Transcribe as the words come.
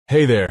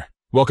Hey there,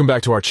 welcome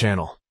back to our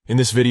channel. In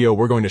this video,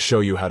 we're going to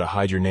show you how to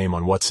hide your name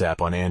on WhatsApp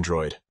on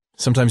Android.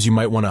 Sometimes you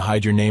might want to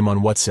hide your name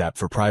on WhatsApp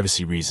for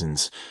privacy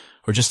reasons,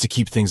 or just to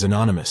keep things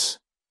anonymous.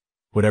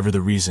 Whatever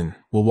the reason,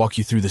 we'll walk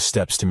you through the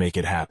steps to make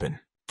it happen.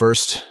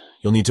 First,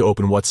 you'll need to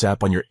open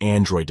WhatsApp on your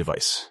Android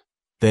device.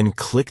 Then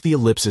click the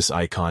ellipsis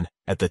icon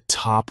at the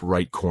top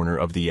right corner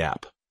of the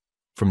app.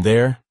 From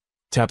there,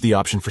 tap the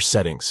option for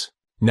settings.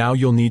 Now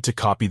you'll need to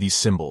copy these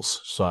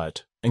symbols,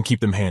 and keep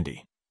them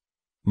handy.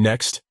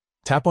 Next,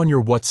 tap on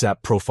your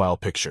WhatsApp profile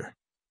picture.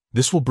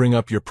 This will bring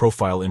up your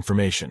profile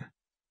information.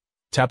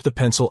 Tap the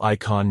pencil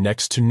icon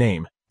next to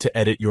name to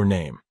edit your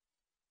name.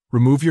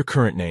 Remove your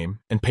current name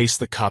and paste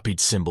the copied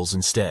symbols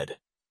instead.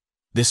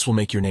 This will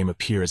make your name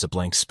appear as a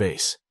blank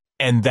space.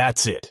 And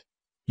that's it!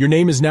 Your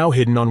name is now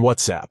hidden on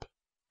WhatsApp.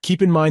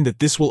 Keep in mind that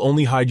this will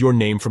only hide your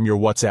name from your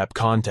WhatsApp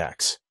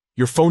contacts.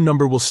 Your phone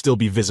number will still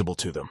be visible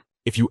to them.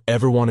 If you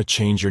ever want to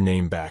change your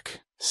name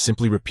back,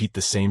 simply repeat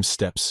the same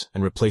steps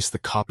and replace the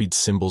copied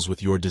symbols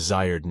with your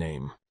desired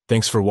name.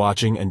 Thanks for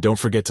watching, and don't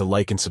forget to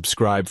like and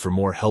subscribe for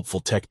more helpful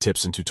tech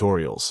tips and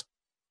tutorials.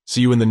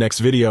 See you in the next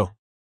video.